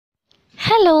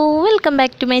Hello welcome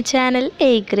back to my channel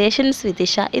creations വിത്ത്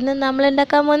ഇഷ. ഇന്ന് നമ്മൾ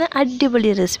ഉണ്ടാക്കാൻ പോകുന്ന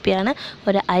അടിപൊളി റെസിപ്പിയാണ്,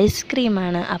 ഒരു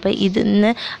ഐസ്ക്രീമാണ്. അപ്പോൾ ഇതിന്ന്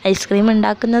ഐസ്ക്രീം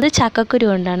ഉണ്ടാക്കുന്നത് ചക്കക്കുരു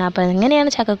കൊണ്ടാണ്. അപ്പോൾ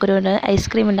എങ്ങനെയാണ് ചക്കക്കുരു കൊണ്ട്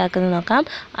ഐസ്ക്രീം ഉണ്ടാക്കുന്നത് നോക്കാം.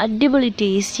 അടിപൊളി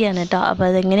ടേസ്റ്റിയാണ് കേട്ടോ. അപ്പോൾ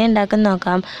അതെങ്ങനെ ഉണ്ടാക്കുന്നത്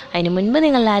നോക്കാം. അതിന് മുൻപ്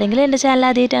നിങ്ങൾ ആരെങ്കിലും എൻ്റെ ചാനൽ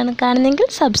ആദ്യമായിട്ടാണ് കാണുന്നതെങ്കിൽ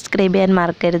സബ്സ്ക്രൈബ് ചെയ്യാൻ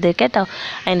മറക്കരുത് കേട്ടോ.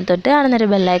 അതിന് തൊട്ട് കാണുന്നൊരു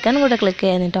ബെല്ലൈക്കൺ കൂടെ ക്ലിക്ക്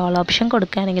ചെയ്തിട്ട് ഓൾ ഓപ്ഷൻ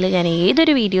കൊടുക്കുകയാണെങ്കിൽ ഞാൻ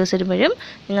ഏതൊരു വീഡിയോസ് ഇടുമ്പോഴും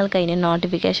നിങ്ങൾക്ക് അതിന്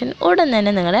നോട്ടിഫിക്കേഷൻ ഉടൻ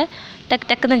തന്നെ നിങ്ങളുടെ ടക്ക്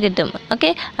ടക്കെന്ന് കിട്ടും. ഓക്കെ,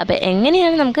 അപ്പോൾ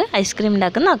എങ്ങനെയാണ് നമുക്ക് ഐസ്ക്രീം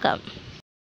ഉണ്ടാക്കുന്നത് നോക്കാം.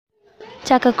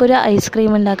 ചക്കക്കുരു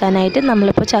ഐസ്ക്രീം ഉണ്ടാക്കാനായിട്ട്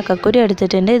നമ്മളിപ്പോൾ ചക്കക്കുരു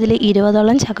എടുത്തിട്ടുണ്ട്. ഇതിൽ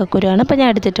 20ഓളം ചക്കക്കുരുവാണ് ഇപ്പോൾ ഞാൻ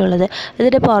എടുത്തിട്ടുള്ളത്.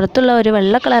 ഇതിൻ്റെ പുറത്തുള്ള ഒരു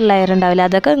വെള്ള കളർ ലെയർ ഉണ്ടാവില്ല,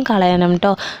 അതൊക്കെ കളയണം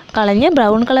കേട്ടോ. കളഞ്ഞ്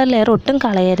ബ്രൗൺ കളർ ലെയർ ഒട്ടും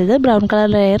കളയരുത്. ബ്രൗൺ കളർ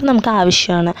ലെയർ നമുക്ക്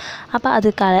ആവശ്യമാണ്. അപ്പോൾ അത്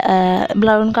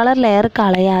ബ്രൗൺ കളർ ലെയർ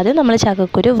കളയാതെ നമ്മൾ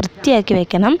ചക്കക്കുരു വൃത്തിയാക്കി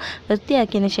വെക്കണം.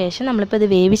 വൃത്തിയാക്കിയതിന് ശേഷം നമ്മളിപ്പോൾ ഇത്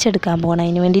വേവിച്ചെടുക്കാൻ പോകണം.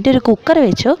 അതിന് വേണ്ടിയിട്ട് ഒരു കുക്കർ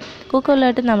വെച്ചു.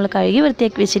 കുക്കറിലോട്ട് നമ്മൾ കഴുകി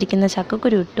വൃത്തിയാക്കി വെച്ചിരിക്കുന്ന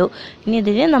ചക്കക്കുരു ഇട്ടു. ഇനി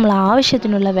ഇതിന് നമ്മൾ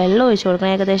ആവശ്യത്തിനുള്ള വെള്ളം ഒഴിച്ച്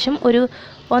കൊടുക്കണം. ഏകദേശം ഒരു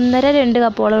 1.5-2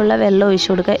 കപ്പോളമുള്ള വെള്ളം ഒഴിച്ച്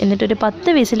കൊടുക്കുക. എന്നിട്ടൊരു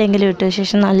 10 വിസിലെങ്കിലും ഇട്ട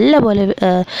ശേഷം നല്ലപോലെ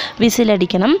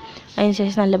വിസിലടിക്കണം. അതിന്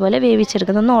ശേഷം നല്ലപോലെ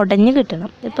വേവിച്ചെടുക്കണം. ഒന്ന് ഉടഞ്ഞ് കിട്ടണം.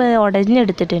 ഇപ്പോൾ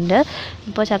ഉടഞ്ഞെടുത്തിട്ടുണ്ട്.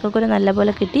 ഇപ്പോൾ ചക്കക്കുരു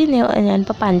നല്ലപോലെ കിട്ടി.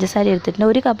 ഞാനിപ്പോൾ പഞ്ചസാര എടുത്തിട്ടുണ്ട്.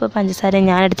 1 കപ്പ് പഞ്ചസാര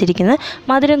ഞാൻ എടുത്തിരിക്കുന്നത്.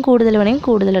 മധുരം കൂടുതൽ വേണമെങ്കിൽ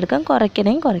കൂടുതലെടുക്കാം,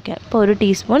 കുറയ്ക്കണമെങ്കിൽ കുറയ്ക്കാം. ഇപ്പോൾ 1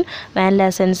 ടീസ്പൂൺ വാനില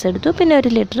എസൻസ് എടുത്തു. പിന്നെ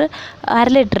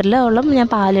 1 ലിറ്ററിലോളം ഞാൻ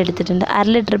പാലെടുത്തിട്ടുണ്ട്.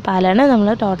 1/2 ലിറ്റർ പാലാണ് നമ്മൾ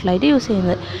ടോട്ടലായിട്ട് യൂസ്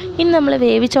ചെയ്യുന്നത്. ഇനി നമ്മൾ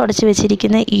ഉടച്ച്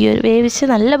വെച്ചിരിക്കുന്ന ഈ ഒരു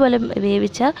നല്ലപോലെ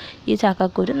വേവിച്ച ഈ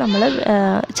ചക്കക്കുരു നമ്മൾ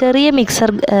ചെറിയ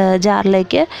മിക്സർ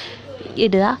ജാറിലേക്ക്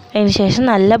ഇടുക. അതിന് ശേഷം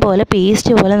നല്ലപോലെ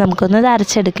പേസ്റ്റ് പോലെ നമുക്കൊന്ന്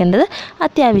അരച്ചെടുക്കേണ്ടത്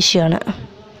അത്യാവശ്യമാണ്.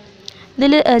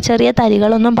 ഇതിൽ ചെറിയ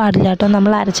തരികളൊന്നും പാടില്ല കേട്ടോ.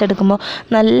 നമ്മൾ അരച്ചെടുക്കുമ്പോൾ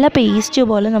നല്ല പേസ്റ്റ്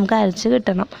പോലെ നമുക്ക് അരച്ച്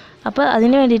കിട്ടണം. അപ്പോൾ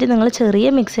അതിന് വേണ്ടിയിട്ട് നിങ്ങൾ ചെറിയ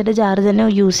മിക്സിയുടെ ജാർ തന്നെ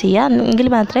യൂസ് ചെയ്യുക, എങ്കിൽ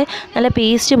മാത്രമേ നല്ല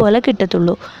പേസ്റ്റ് പോലെ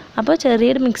കിട്ടത്തുള്ളൂ. അപ്പോൾ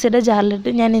ചെറിയൊരു മിക്സിയുടെ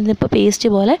ജാറിലിട്ട് ഞാൻ ഇതിപ്പോൾ പേസ്റ്റ്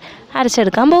പോലെ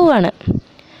അരച്ചെടുക്കാൻ പോവുകയാണ്.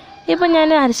 ഇപ്പോൾ ഞാൻ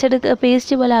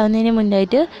പേസ്റ്റ് പോലെ ആവുന്നതിന്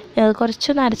മുന്നായിട്ട്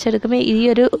കുറച്ചൊന്ന് അരച്ചെടുക്കുമ്പോൾ ഈ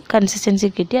ഒരു കൺസിസ്റ്റൻസി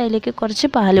കിട്ടി. അതിലേക്ക് കുറച്ച്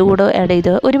പാൽ കൂടെ ആഡ്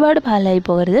ചെയ്ത്, ഒരുപാട് പാലായി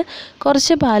പോകരുത്,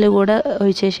 കുറച്ച് പാൽ കൂടെ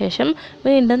ഒഴിച്ച ശേഷം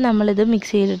വീണ്ടും നമ്മളിത്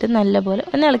മിക്സിയിലിട്ട് നല്ലപോലെ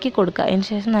ഒന്ന് ഇളക്കി കൊടുക്കുക. അതിന്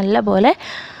ശേഷം നല്ലപോലെ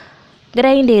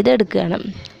ഗ്രൈൻഡ് ചെയ്ത് എടുക്കുകയാണ്.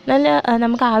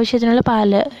 നമുക്ക് ആവശ്യത്തിനുള്ള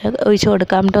പാൽ ഒഴിച്ച്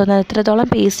കൊടുക്കാം കേട്ടോ. എത്രത്തോളം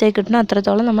പേസ്റ്റായി കിട്ടണോ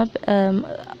അത്രത്തോളം നമ്മൾ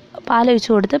പാലൊഴിച്ച്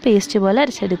കൊടുത്ത് പേസ്റ്റ് പോലെ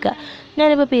അരച്ചെടുക്കുക.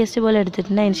 ഞാനിപ്പോൾ പേസ്റ്റ് പോലെ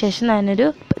എടുത്തിട്ടുണ്ട്. അതിന് ശേഷം ഞാനൊരു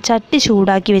ചട്ടി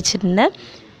ചൂടാക്കി വെച്ചിട്ടുണ്ട്.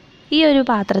 ഈ ഒരു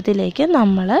പാത്രത്തിലേക്ക്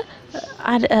നമ്മൾ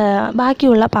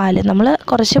ബാക്കിയുള്ള പാല്, നമ്മൾ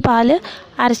കുറച്ച് പാല്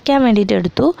അരയ്ക്കാൻ വേണ്ടിയിട്ട്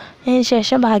എടുത്തു. അതിന്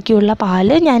ശേഷം ബാക്കിയുള്ള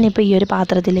പാല് ഞാനിപ്പോൾ ഈ ഒരു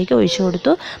പാത്രത്തിലേക്ക് ഒഴിച്ചു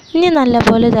കൊടുത്തു. ഇനി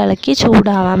നല്ലപോലെ തിളക്കി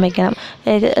ചൂടാവാൻ വെക്കണം.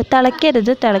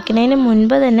 തിളയ്ക്കരുത്, തിളയ്ക്കുന്നതിന്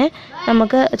മുൻപ് തന്നെ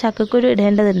നമുക്ക് ചക്കക്കുരു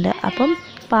ഇടേണ്ടതുണ്ട്. അപ്പം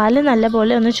പാല്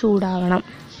നല്ലപോലെ ഒന്ന് ചൂടാവണം.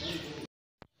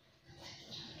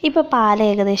 ഇപ്പോൾ പാൽ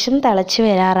ഏകദേശം തിളച്ച്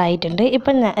വരാറായിട്ടുണ്ട്.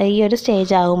 ഇപ്പം ഈ ഒരു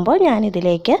സ്റ്റേജ് ആകുമ്പോൾ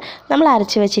ഞാനിതിലേക്ക് നമ്മൾ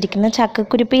അരച്ച് വെച്ചിരിക്കുന്ന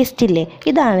ചക്കക്കുരു പേസ്റ്റ് ഇല്ലേ,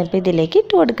 ഇതാണിപ്പോൾ ഇതിലേക്ക്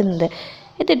ഇട്ട് കൊടുക്കുന്നത്.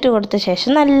 ഇതിട്ട് കൊടുത്ത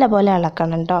ശേഷം നല്ലപോലെ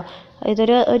ഇളക്കണം കേട്ടോ.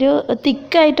 ഒരു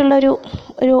തിക്കായിട്ടുള്ളൊരു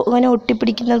ഇങ്ങനെ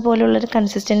ഒട്ടിപ്പിടിക്കുന്നത് പോലുള്ളൊരു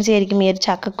കൺസിസ്റ്റൻസി ആയിരിക്കും ഈ ഒരു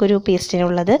ചക്കക്കുരു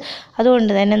പേസ്റ്റിനുള്ളത്.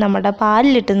 അതുകൊണ്ട് തന്നെ നമ്മുടെ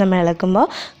പാലിലിട്ട് നമ്മൾ ഇളക്കുമ്പോൾ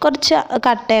കുറച്ച്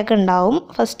കട്ടയൊക്കെ ഉണ്ടാവും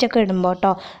ഫസ്റ്റൊക്കെ ഇടുമ്പോൾ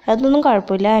കേട്ടോ. അതൊന്നും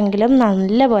കുഴപ്പമില്ല, എങ്കിലും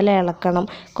നല്ലപോലെ ഇളക്കണം.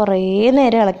 കുറേ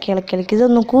നേരം ഇളക്കി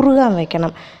ഇതൊന്ന് കുറുകാൻ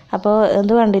വെക്കണം. അപ്പോൾ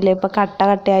ഇത് കണ്ടില്ലേ, ഇപ്പോൾ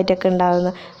കട്ടയായിട്ടൊക്കെ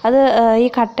ഉണ്ടാകുന്നത്, അത് ഈ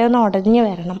കട്ടയൊന്ന് ഉടഞ്ഞ്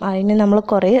വരണം. അതിന് നമ്മൾ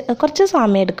കുറച്ച്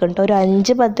സമയം എടുക്കും കേട്ടോ. ഒരു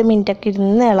 5-10 മിനിറ്റൊക്കെ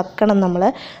ഇരുന്ന് ഇളക്കണം. നമ്മൾ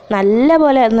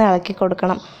നല്ലപോലെ ഒന്ന് ഇളക്കി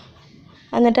കൊടുക്കണം.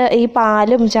 എന്നിട്ട് ഈ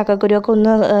പാലും ചക്കക്കുരുവൊക്കെ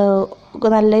ഒന്ന്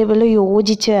നല്ലപോലെ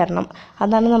യോജിച്ച് വരണം.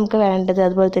 അതാണ് നമുക്ക് വേണ്ടത്.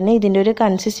 അതുപോലെ തന്നെ ഇതിൻ്റെ ഒരു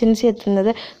കൺസിസ്റ്റൻസി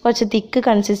എത്തുന്നത് കുറച്ച് തിക്ക്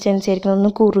കൺസിസ്റ്റൻസി ആയിരിക്കണം.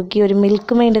 ഒന്ന് കുറുകി ഒരു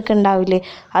മിൽക്ക് മെയ്ഡൊക്കെ ഉണ്ടാവില്ലേ,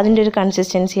 അതിൻ്റെ ഒരു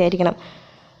കൺസിസ്റ്റൻസി ആയിരിക്കണം.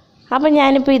 അപ്പോൾ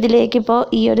ഞാനിപ്പോൾ ഇതിലേക്കിപ്പോൾ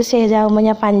ഈ ഒരു സ്റ്റേജ് ആകുമ്പോൾ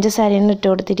ഞാൻ പഞ്ചസാരയാണ് ഇട്ട്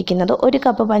കൊടുത്തിരിക്കുന്നത്. 1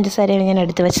 കപ്പ് പഞ്ചസാരയാണ് ഞാൻ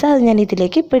എടുത്ത് വെച്ചത്. അത് ഞാൻ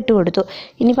ഇതിലേക്ക് ഇപ്പോൾ ഇട്ട് കൊടുത്തു.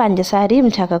 ഇനി പഞ്ചസാരയും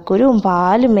ചക്കക്കുരുവും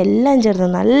പാലും എല്ലാം ചേർന്ന്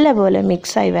നല്ലപോലെ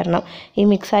മിക്സായി വരണം. ഈ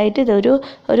മിക്സായിട്ട്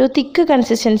ഒരു തിക്ക്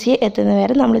കൺസിസ്റ്റൻസി എത്തുന്ന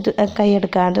വരെ നമ്മളിത്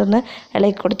കൈയെടുക്കാണ്ട് ഒന്ന്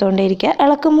ഇളക്കി കൊടുത്തുകൊണ്ടേയിരിക്കുക.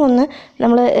 ഇളക്കുമ്പോൾ ഒന്ന്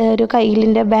നമ്മൾ ഒരു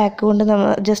കയ്യിലിൻ്റെ ബാക്ക് കൊണ്ട്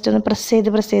നമ്മൾ ജസ്റ്റ് ഒന്ന് പ്രസ്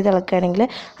ചെയ്ത് ഇളക്കുകയാണെങ്കിൽ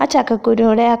ആ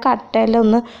ചക്കക്കുരുയുടെ ആ കട്ടയെല്ലാം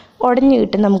ഒന്ന് ഉടഞ്ഞു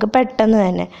കിട്ടും നമുക്ക് പെട്ടെന്ന്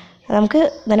തന്നെ. നമുക്ക്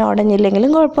ഇങ്ങനെ ഉടഞ്ഞില്ലെങ്കിലും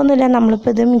കുഴപ്പമൊന്നുമില്ല.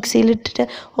 നമ്മളിപ്പോൾ ഇത് മിക്സിയിലിട്ടിട്ട്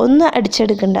ഒന്ന്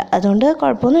അടിച്ചെടുക്കണ്ട, അതുകൊണ്ട്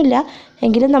കുഴപ്പമൊന്നുമില്ല.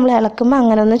 എങ്കിലും നമ്മൾ ഇളക്കുമ്പോൾ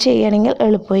അങ്ങനെ ഒന്ന് ചെയ്യുകയാണെങ്കിൽ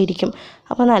എളുപ്പമായിരിക്കും.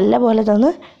 അപ്പോൾ നല്ലപോലെ ഇതൊന്ന്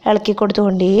ഇളക്കി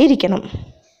കൊടുത്തുകൊണ്ടേയിരിക്കണം.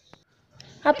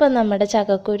 അപ്പോൾ നമ്മുടെ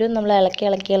ചക്കക്കുരു നമ്മൾ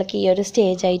ഇളക്കി ഈ ഒരു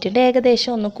സ്റ്റേജ് ആയിട്ടുണ്ട്.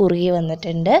 ഏകദേശം ഒന്ന് കുറുകി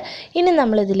വന്നിട്ടുണ്ട്. ഇനി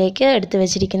നമ്മളിതിലേക്ക് എടുത്ത്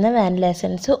വെച്ചിരിക്കുന്ന വാനില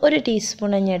എസൻസ് 1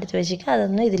 ടീസ്പൂൺ ഞാൻ എടുത്ത് വെച്ചിരിക്കുക.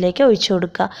 അതൊന്ന് ഇതിലേക്ക് ഒഴിച്ചു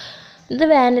കൊടുക്കുക. ഇത്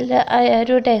വാനില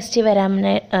ഒരു ടേസ്റ്റ്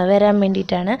വരാൻ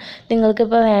വേണ്ടിയിട്ടാണ്.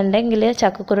 നിങ്ങൾക്കിപ്പോൾ വേണ്ടെങ്കിൽ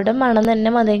ചക്കക്കുരുയുടെ മണം തന്നെ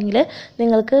മതിയെങ്കിൽ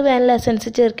നിങ്ങൾക്ക് വാനില എസൻസ്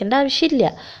ചേർക്കേണ്ട ആവശ്യമില്ല.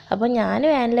 അപ്പോൾ ഞാൻ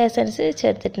വാനില എസൻസ്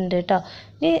ചേർത്തിട്ടുണ്ട് കേട്ടോ.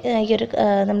 ഈ ഒരു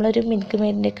നമ്മളൊരു മിൽക്ക്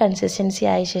മെയ്ഡിൻ്റെ കൺസിസ്റ്റൻസി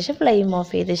ആയ ശേഷം ഫ്ലെയിം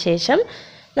ഓഫ് ചെയ്ത ശേഷം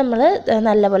നമ്മൾ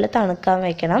നല്ലപോലെ തണുക്കാൻ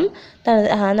വെക്കണം.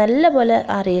 നല്ലപോലെ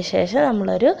ആറിയ ശേഷം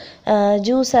നമ്മളൊരു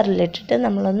ജ്യൂസറിലിട്ടിട്ട്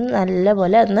നമ്മളൊന്ന്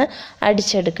നല്ലപോലെ ഒന്ന്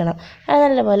അടിച്ചെടുക്കണം.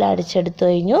 നല്ലപോലെ അടിച്ചെടുത്തു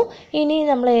കഴിഞ്ഞു. ഇനി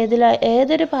നമ്മൾ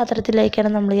ഏതൊരു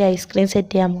പാത്രത്തിലേക്കാണ് നമ്മൾ ഈ ഐസ്ക്രീം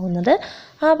സെറ്റ് ചെയ്യാൻ പോകുന്നത്,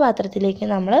 ആ പാത്രത്തിലേക്ക്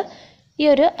നമ്മൾ ഈ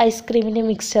ഒരു ഐസ്ക്രീമിൻ്റെ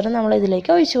മിക്സ്ചർ നമ്മൾ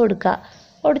ഇതിലേക്ക് ഒഴിച്ചു കൊടുക്കുക.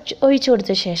 ഒഴിച്ചു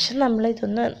കൊടുത്ത ശേഷം നമ്മൾ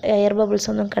ഇതൊന്ന് എയർ ബബിൾസ്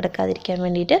ഒന്നും കിടക്കാതിരിക്കാൻ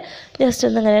വേണ്ടിയിട്ട് ജസ്റ്റ്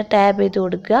ഒന്ന് ഇങ്ങനെ ടാപ്പ് ചെയ്ത്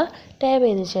കൊടുക്കുക. ടാപ്പ്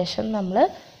ചെയ്ത ശേഷം നമ്മൾ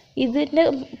ഇതിൻ്റെ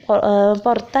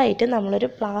പുറത്തായിട്ട് നമ്മളൊരു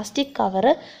പ്ലാസ്റ്റിക്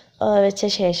കവറ് വെച്ച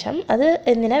ശേഷം, അത്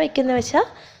എന്തിനാണ് വെക്കുന്നത് വെച്ചാൽ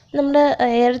നമ്മുടെ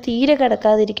എയർ തീരെ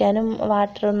കിടക്കാതിരിക്കാനും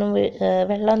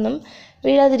വെള്ളമൊന്നും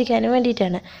വീഴാതിരിക്കാനും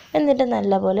വേണ്ടിയിട്ടാണ്. എന്നിട്ട്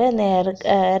നല്ലപോലെ എയർ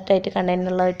ടൈറ്റ്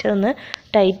കണ്ടെയ്നറിലായിട്ട് ഒന്ന്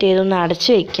ടൈറ്റ് ചെയ്തൊന്ന്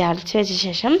അടച്ച് വയ്ക്കുക. അടച്ച് വെച്ച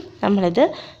ശേഷം നമ്മളിത്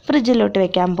ഫ്രിഡ്ജിലോട്ട്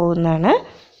വെക്കാൻ പോകുന്നതാണ്.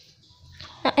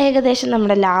 ഏകദേശം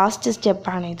നമ്മുടെ ലാസ്റ്റ്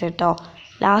സ്റ്റെപ്പാണ് ഇത് കേട്ടോ.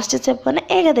 ലാസ്റ്റ് സ്റ്റെപ്പ് പറഞ്ഞാൽ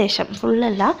ഏകദേശം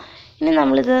ഫുള്ളല്ല. ഇനി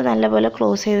നമ്മളിത് നല്ലപോലെ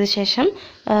ക്ലോസ് ചെയ്ത ശേഷം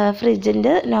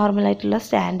ഫ്രിഡ്ജിൻ്റെ നോർമലായിട്ടുള്ള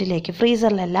സ്റ്റാൻഡിലേക്ക്,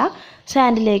 ഫ്രീസറിലല്ല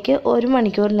സ്റ്റാൻഡിലേക്ക് 1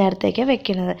 മണിക്കൂർ നേരത്തേക്ക്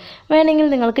വെക്കുന്നത്. വേണമെങ്കിൽ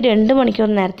നിങ്ങൾക്ക് 2 മണിക്കൂർ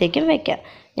നേരത്തേക്കും വെക്കാം.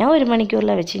 ഞാൻ 1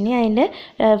 മണിക്കൂറിലാണ് വെച്ച്. ഇനി അതിൻ്റെ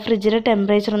ഫ്രിഡ്ജിൻ്റെ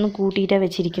ടെമ്പറേച്ചർ ഒന്ന് കൂട്ടിയിട്ടാണ്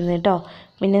വെച്ചിരിക്കുന്നത് കേട്ടോ.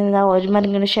 പിന്നെ എന്താ 1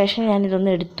 മണിക്കൂറിന് ശേഷം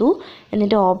ഞാനിതൊന്ന് എടുത്തു.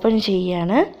 എന്നിട്ട് ഓപ്പൺ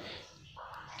ചെയ്യുകയാണ്.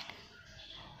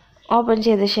 ഓപ്പൺ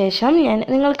ചെയ്ത ശേഷം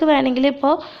നിങ്ങൾക്ക് വേണമെങ്കിൽ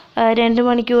ഇപ്പോൾ 2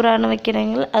 മണിക്കൂറാണ്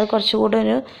വെക്കണമെങ്കിൽ അത് കുറച്ചുകൂടെ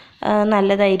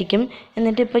നല്ലതായിരിക്കും.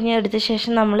 എന്നിട്ട് ഇപ്പോൾ ഞാൻ എടുത്ത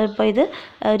ശേഷം നമ്മളിപ്പോൾ ഇത്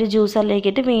ഒരു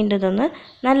ജ്യൂസറിലേക്കിട്ട് വീണ്ടും ഇതൊന്ന്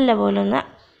നല്ലപോലെ ഒന്ന്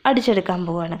അടിച്ചെടുക്കാൻ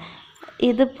പോവുകയാണ്.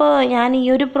 ഇതിപ്പോൾ ഞാൻ ഈ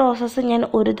ഒരു പ്രോസസ്സ് ഞാൻ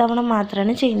ഒരു തവണ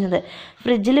മാത്രമാണ് ചെയ്യുന്നത്.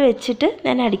 ഫ്രിഡ്ജിൽ വെച്ചിട്ട്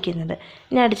ഞാൻ അടിക്കുന്നത്.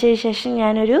 ഞാൻ അടിച്ചതിന് ശേഷം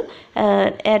ഞാനൊരു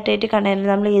എയർ ടൈറ്റ് കണ്ടെയ്നർ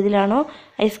നമ്മൾ ഏതിലാണോ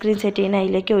ഐസ്ക്രീം സെറ്റ് ചെയ്യുന്നത്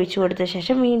അതിലേക്ക് ഒഴിച്ചു കൊടുത്ത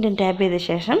ശേഷം വീണ്ടും ടാപ്പ് ചെയ്ത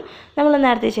ശേഷം നമ്മൾ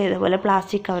നേരത്തെ ചെയ്ത പോലെ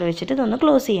പ്ലാസ്റ്റിക് കവർ വെച്ചിട്ട് ഇതൊന്ന്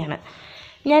ക്ലോസ് ചെയ്യാണ്.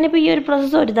 ഞാനിപ്പോൾ ഈ ഒരു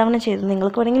പ്രോസസ്സ് ഒരു തവണ ചെയ്തു.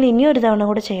 നിങ്ങൾക്ക് വേണമെങ്കിൽ ഇനി ഒരു തവണ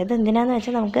കൂടെ ചെയ്ത്, എന്തിനാണെന്ന്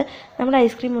വെച്ചാൽ നമുക്ക് നമ്മുടെ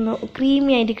ഐസ്ക്രീം ഒന്ന്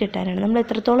ക്രീമി ആയിട്ട് കിട്ടാനാണ്. നമ്മൾ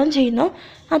എത്രത്തോളം ചെയ്യുന്നോ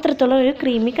അത്രത്തോളം ഒരു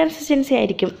ക്രീമി കൺസിസ്റ്റൻസി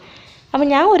ആയിരിക്കും. അപ്പോൾ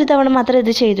ഞാൻ ഒരു തവണ മാത്രമേ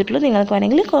ഇത് ചെയ്തിട്ടുള്ളൂ. നിങ്ങൾക്ക്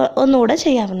വേണമെങ്കിൽ ഒന്നുകൂടെ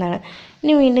ചെയ്യാവുന്നതാണ്.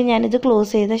 ഇനി വീണ്ടും ഞാനിത്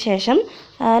ക്ലോസ് ചെയ്ത ശേഷം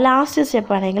ലാസ്റ്റ്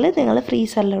സ്റ്റെപ്പാണെങ്കിൽ നിങ്ങൾ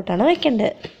ഫ്രീസറിലോട്ടാണ്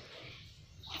വെക്കേണ്ടത്.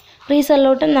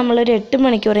 ഫ്രീസറിലോട്ട് നമ്മളൊരു 8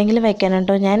 മണിക്കൂറെങ്കിലും വെക്കണം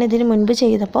കേട്ടോ. ഞാനിതിന് മുൻപ്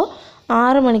ചെയ്തപ്പോൾ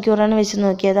 6 മണിക്കൂറാണ് വെച്ച്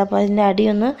നോക്കിയത്. അപ്പോൾ അതിൻ്റെ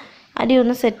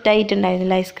അടിയൊന്ന്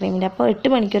സെറ്റായിട്ടുണ്ടായിരുന്നില്ല ഐസ്ക്രീമിൻ്റെ. അപ്പോൾ 8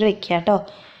 മണിക്കൂർ വെക്കുക കേട്ടോ.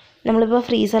 നമ്മളിപ്പോൾ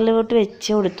ഫ്രീസറിലോട്ട്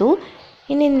വെച്ച് കൊടുത്തു.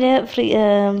 ഇനി ഇതിൻ്റെ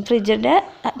ഫ്രിഡ്ജിൻ്റെ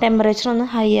ടെമ്പറേച്ചർ ഒന്ന്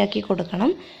ഹൈ ആക്കി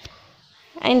കൊടുക്കണം.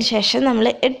 അതിന് ശേഷം നമ്മൾ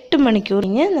 8 മണിക്കൂർ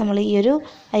കഴിഞ്ഞ് നമ്മൾ ഈ ഒരു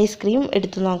ഐസ്ക്രീം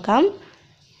എടുത്ത് നോക്കാം.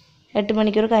 8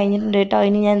 മണിക്കൂർ കഴിഞ്ഞിട്ടുണ്ട് കേട്ടോ.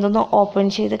 ഇനി ഞാൻ ഇതൊന്ന് ഓപ്പൺ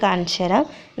ചെയ്ത് കാണിച്ചു തരാം.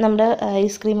 നമ്മുടെ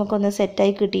ഐസ്ക്രീമൊക്കെ ഒന്ന്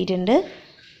സെറ്റായി കിട്ടിയിട്ടുണ്ട്.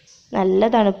 നല്ല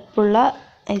തണുപ്പുള്ള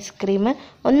ഐസ്ക്രീം.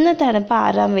 ഒന്ന് തണുപ്പ്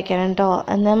ആറാൻ വെക്കണം കേട്ടോ.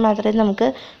 എന്നാൽ മാത്രമേ നമുക്ക്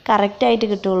കറക്റ്റായിട്ട്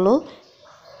കിട്ടുള്ളൂ.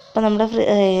 അപ്പോൾ നമ്മുടെ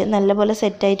നല്ലപോലെ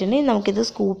സെറ്റായിട്ടുണ്ടെങ്കിൽ നമുക്കിത്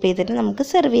സ്കൂപ്പ് ചെയ്തിട്ട് നമുക്ക്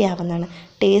സെർവ് ചെയ്യാവുന്നതാണ്.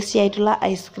 ടേസ്റ്റി ആയിട്ടുള്ള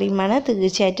ഐസ്ക്രീമാണ്.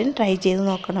 തീർച്ചയായിട്ടും ട്രൈ ചെയ്ത്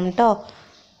നോക്കണം കേട്ടോ.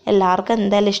 എല്ലാവർക്കും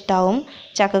എന്തായാലും ഇഷ്ടമാവും.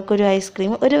 ചക്കക്കുരു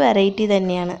ഐസ്ക്രീം ഒരു വെറൈറ്റി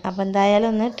തന്നെയാണ്. അപ്പോൾ എന്തായാലും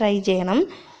ഒന്ന് ട്രൈ ചെയ്യണം.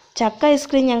 ചക്ക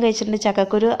ഐസ്ക്രീം ഞാൻ കഴിച്ചിട്ടുണ്ട്.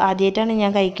 ചക്കക്കുരു ആദ്യമായിട്ടാണ്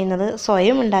ഞാൻ കഴിക്കുന്നത്,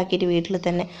 സ്വയം ഉണ്ടാക്കിയിട്ട് വീട്ടിൽ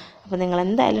തന്നെ. അപ്പോൾ നിങ്ങൾ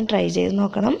എന്തായാലും ട്രൈ ചെയ്ത്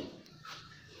നോക്കണം.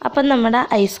 അപ്പം നമ്മുടെ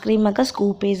ഐസ്ക്രീമൊക്കെ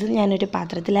സ്കൂപ്പ് ചെയ്ത് ഞാനൊരു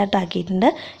പാത്രത്തിലാട്ടാക്കിയിട്ടുണ്ട്.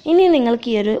 ഇനി നിങ്ങൾക്ക്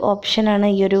ഈ ഒരു ഓപ്ഷനാണ്,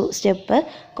 ഈ ഒരു സ്റ്റെപ്പ്.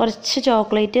 കുറച്ച്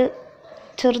ചോക്ലേറ്റ്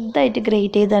ചെറുതായിട്ട്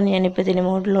ഗ്രേറ്റ് ചെയ്താണ് ഞാനിപ്പോൾ ഇതിന്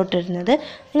മുകളിലോട്ട് ഇടുന്നത്.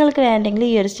 നിങ്ങൾക്ക് വേണ്ടെങ്കിൽ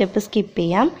ഈ ഒരു സ്റ്റെപ്പ് സ്കിപ്പ്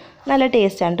ചെയ്യാം. നല്ല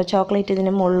ടേസ്റ്റാണ് കേട്ടോ ചോക്ലേറ്റ്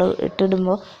ഇതിന് മുകളിൽ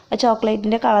ഇട്ടിടുമ്പോൾ. ആ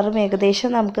ചോക്ലേറ്റിൻ്റെ കളറും ഏകദേശം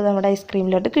നമുക്ക് നമ്മുടെ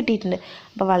ഐസ്ക്രീമിലോട്ട് കിട്ടിയിട്ടുണ്ട്.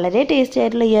 അപ്പോൾ വളരെ ടേസ്റ്റി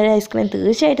ആയിട്ടുള്ള ഈ ഒരു ഐസ്ക്രീം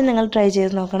തീർച്ചയായിട്ടും നിങ്ങൾ ട്രൈ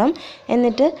ചെയ്ത് നോക്കണം.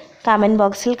 എന്നിട്ട് കമൻറ്റ്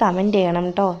ബോക്സിൽ കമൻറ്റ് ചെയ്യണം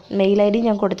കേട്ടോ. മെയിൽ ID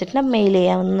ഞാൻ കൊടുത്തിട്ടുണ്ട്, മെയിൽ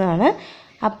ചെയ്യാവുന്നതാണ്.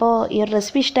 അപ്പോൾ ഈ ഒരു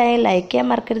റെസിപ്പി ഇഷ്ടമായാൽ ലൈക്ക് ചെയ്യാൻ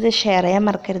മറക്കരുത്, ഷെയർ ചെയ്യാൻ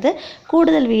മറക്കരുത്.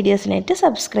 കൂടുതൽ വീഡിയോസിനായിട്ട്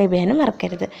സബ്സ്ക്രൈബ് ചെയ്യാനും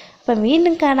മറക്കരുത്. അപ്പം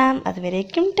വീണ്ടും കാണാം.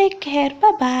 അതുവരേക്കും ടേക്ക് കെയർ.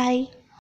 ബൈ.